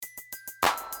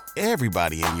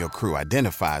Everybody in your crew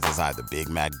identifies as either Big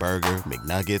Mac Burger,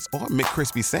 McNuggets, or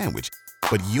McCrispy Sandwich.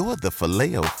 But you're the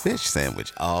Filet-O-Fish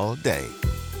Sandwich all day.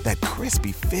 That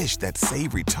crispy fish, that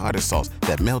savory tartar sauce,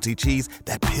 that melty cheese,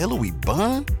 that pillowy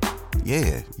bun.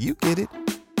 Yeah, you get it.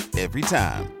 Every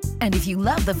time. And if you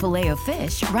love the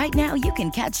Filet-O-Fish, right now you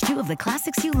can catch 2 of the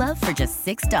classics you love for just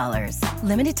 $6.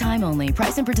 Limited time only.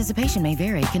 Price and participation may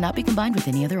vary. Cannot be combined with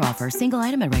any other offer. Single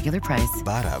item at regular price.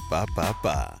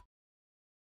 Ba-da-ba-ba-ba.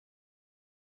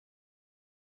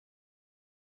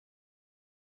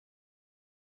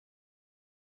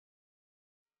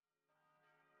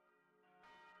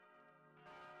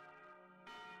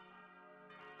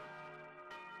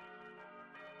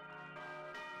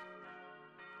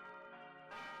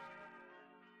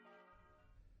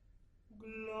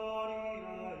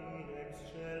 Gloria in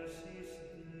excelsis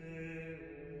Deo,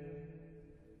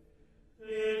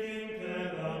 et in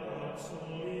terra pax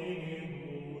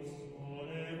solimus,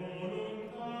 bone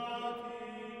voluntatis.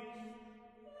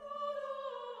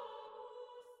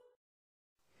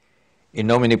 In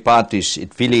nomine Patris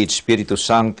et Filii et Spiritus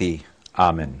Sancti.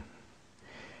 Amen.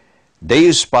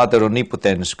 Deus Pater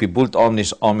Omnipotens, qui vult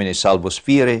omnis homines salvos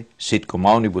fiere, sit cum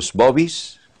omnibus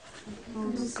vobis,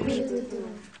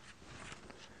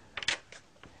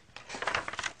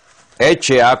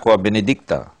 ecce aqua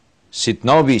benedicta, sit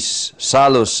nobis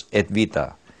salus et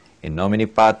vita, in nomine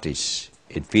Patris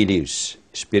et Filius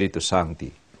Spiritus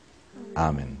Sancti.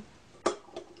 Amen.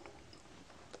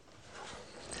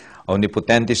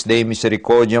 Omnipotentis Dei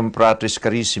misericordiam Patris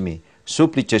carissimi,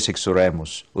 supplices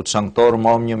exoremus, ut sanctorum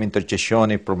omnium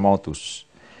intercessione promotus.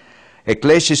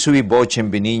 Ecclesia sui vocem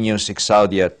benignos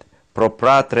exaudiat, pro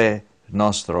Patre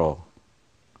nostro,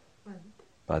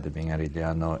 Padre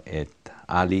Bengarigliano et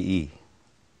alii.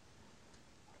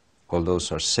 All those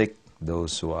who are sick,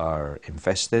 those who are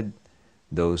infested,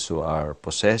 those who are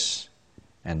possessed,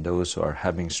 and those who are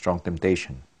having strong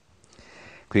temptation.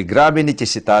 Qui gravi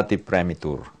necessitate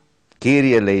premitur,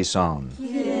 Kyrie eleison,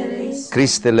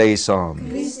 Christe eleison,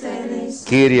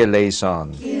 Kyrie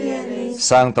eleison,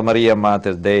 Sancta Maria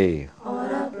Mater Dei,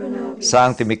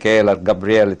 Sancti Michael,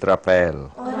 Gabriel et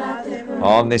Raphael,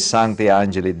 omnes sancti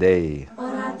angeli Dei,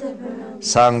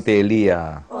 Sancti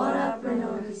Elia,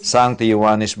 Sancti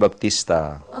Ioannis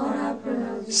Baptista,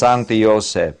 Sancti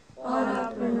Iosef,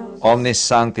 omnes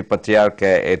sancti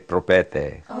patriarchae et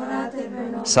propete,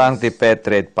 Sancti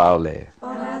Petre et Paule,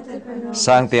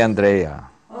 Sancti Andrea,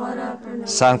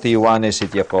 Sancti Ioannis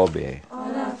et Jacobe,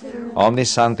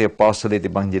 omnis sancti apostoli et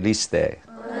evangeliste,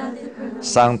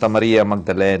 Sancta Maria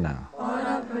Magdalena,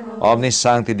 omnis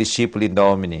sancti discipuli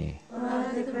Domini,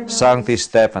 Sancti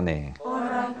Stephani,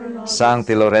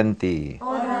 Sancti Laurenti,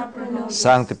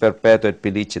 Sancti Perpetua et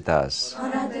Felicitas,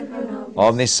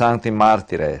 omnis sancti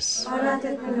martires,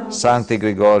 Sancti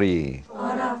Gregorii,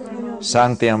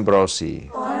 Sancti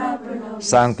Ambrosi,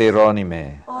 Sancti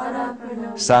Hieronime,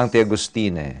 Sancti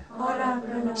Agustine,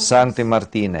 Sancti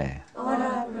Martine,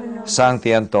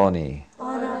 Sancti Antoni,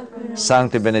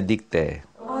 Sancti Benedicte,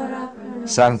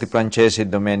 Sancti Francesi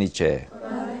Domenice,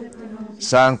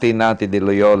 Sancti Ignati di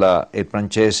Loyola et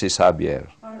Francesi Xavier,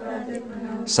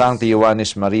 Sancti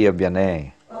Ioannis Maria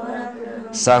Vianney,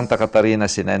 Sancta Catarina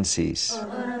Sinensis,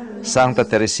 Sancta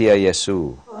Teresia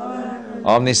Iesu,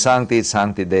 omnis sancti et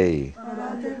sancti Dei,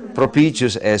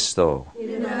 propitius esto,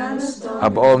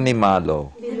 ab omni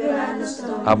malo,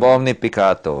 ab omni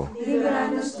peccato,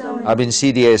 ab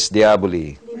insidies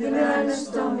diaboli,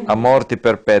 a morte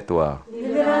perpetua,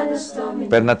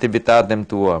 per nativitatem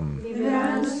tuam,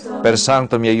 per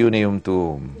sanctum iunium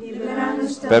tuum,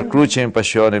 per crucem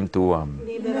passionem tuam,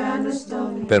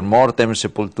 per mortem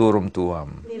sepulturum tuam,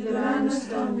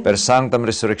 per sanctam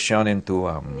resurrectionem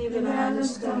tuam,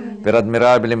 per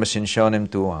admirabilem ascensionem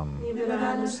tuam,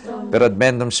 per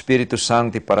advendum Spiritus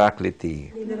Sancti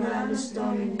Paracliti,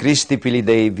 Christi Filii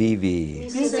Dei vivi,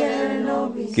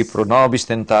 qui pro nobis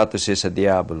tentatus es a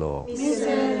diabolo,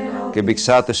 que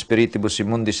vixatus spiritibus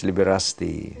immundis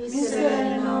liberasti,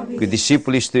 qui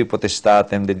discipulis tui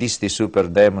potestatem dedisti super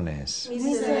demones,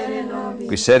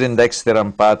 qui serem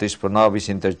dexteram Patris pro nobis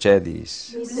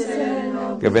intercedis,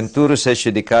 que venturus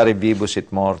esse dicare vivus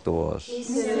et mortuos,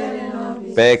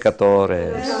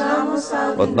 peccatores,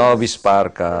 od nobis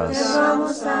parcas,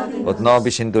 od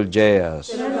nobis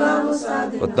indulgeas,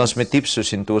 od nos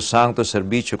metipsus in tuo sancto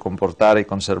servicio comportare e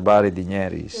conservare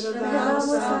digneris,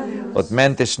 od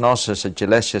mentes nossas ad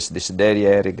celestias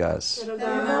desideria erigas,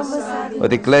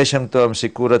 od ecclesiam tuam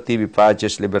secura tibi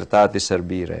paces libertatis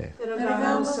servire,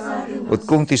 ut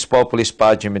cunctis populis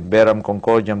pacem et veram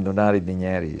concordiam donare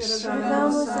digneris,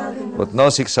 ut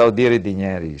nos exaudire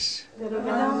digneris,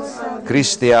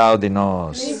 Christi audi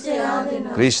nos,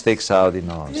 Christe exaudi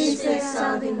nos. Christe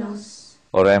exaudi nos.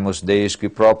 Oremus Deus, qui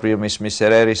proprium is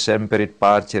miserere semperit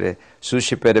parcere,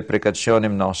 suscipe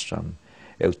deprecationem nostram,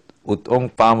 ut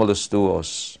unc famulus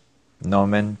tuos,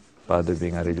 nomen Padre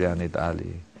Bingarigliani et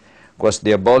ali. Quas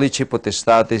diabolici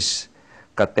potestatis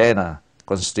catena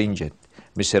constringet,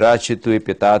 miseraci tui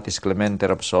pietatis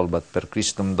clementer absolvat, per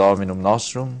Christum Dominum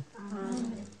nostrum.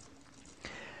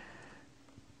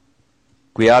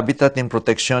 Qui habitat in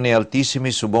protectione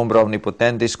altissimi sub ombra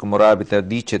omnipotentis, cum orabiter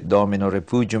dicet Domino,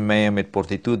 refugium meum et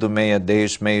fortitudum mea,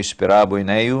 Deus meus sperabo in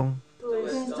eum.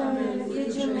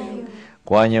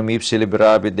 Quaniam ipsi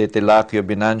liberabit de telacio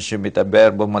binantium et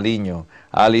aberbo maligno,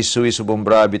 ali sui sub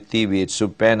ombrabit tibi, et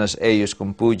sub penas eius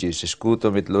compugis,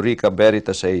 scutum et lorica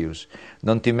veritas eius.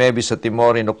 Non timebis a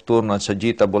timori nocturno, ad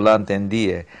sagita volante in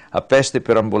die, a peste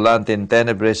perambulante in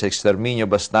tenebres, exterminio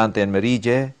bastante in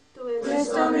merige.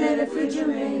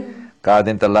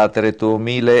 Cadent a latere tuo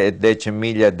mille et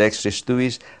 10.000 ad dextris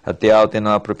tuis, a te autem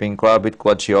propinquabit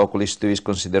quaci oculis tuis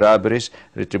considerabilis,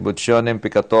 retributionem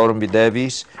peccatorum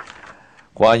videvis,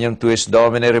 quaniam tu es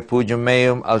Domine refugium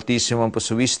meum, altissimum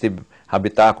posuisti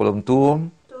habitaculum tuum,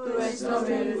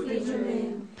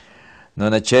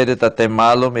 non accedet a te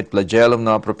malum et flagellum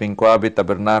non propinquabit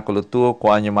tabernaculo tuo,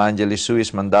 quaniam angelis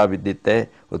suis mandabit di te,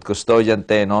 ut custodiant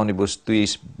te in omnibus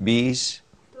tuis bis,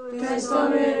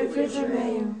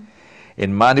 in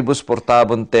manibus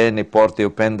portabunt te ne porti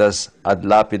opendas ad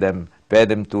lapidem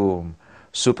pedem tuum,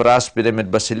 super aspidem et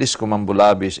basiliscum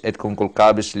ambulabis, et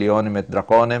conculcabis leonem et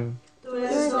draconem,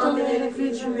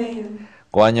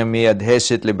 quaniam mi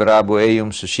adhesit liberabo eum,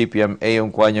 suscipiam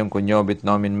eum, quaniam coniobit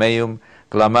nomen meum,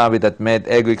 clamavit ad med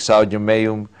ego exaudium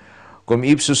meum, cum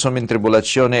ipsus sum in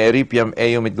tribulatione eripiam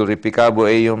eum et glorificabo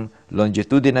eum,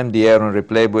 longitudinem dierum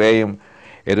replebo eum,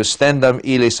 et ostendam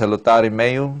illi salutari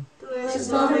meum.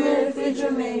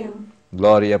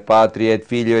 Gloria Patri et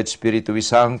Filio et Spiritui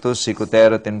Sanctus, sic ut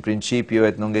erat in principio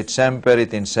et nunc et semper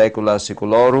et in saecula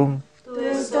saeculorum.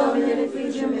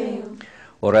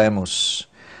 Oremus.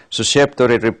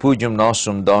 Susceptor et refugium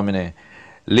nostrum, Domine,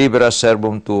 libera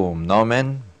servum tuum,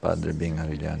 nomen Padre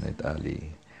Bingarigliani et ali.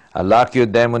 Alacio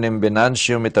demonem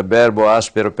binantium et aberbo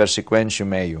aspero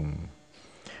persequentium eum.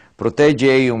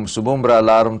 Protege eum sub umbra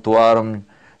alarum tuarum,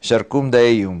 circumda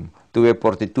eum, tue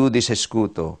fortitudis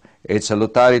escuto, et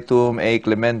salutari tuum ei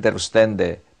clementer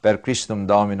ostende, per Christum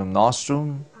Dominum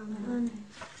nostrum. Amen.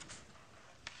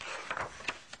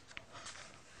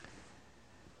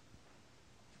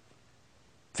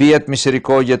 Fiat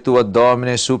misericordia tua,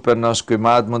 Domine, super nos qui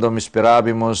admodum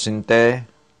sperabimus in te.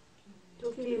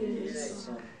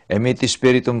 Emiti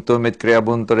spiritum tuum et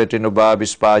creabuntur et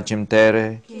renovabis pacem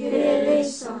terre.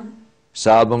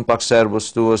 Salvum pax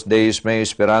servus tuos, Deus meus,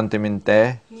 sperantem in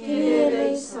te.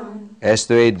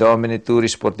 Esto ei Domine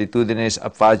turis fortitudinis a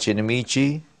face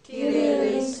inimici.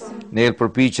 Nel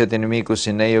propitiat inimicus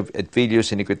in eo et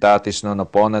filius iniquitatis non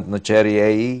opponat noceri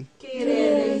ei.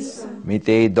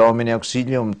 Mite ei Domine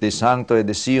auxilium de sancto et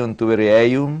de Sion tuere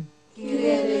eum.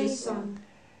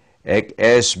 Ec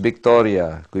es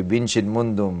victoria, qui vincit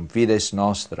mundum, fides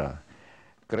nostra.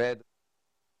 Credo.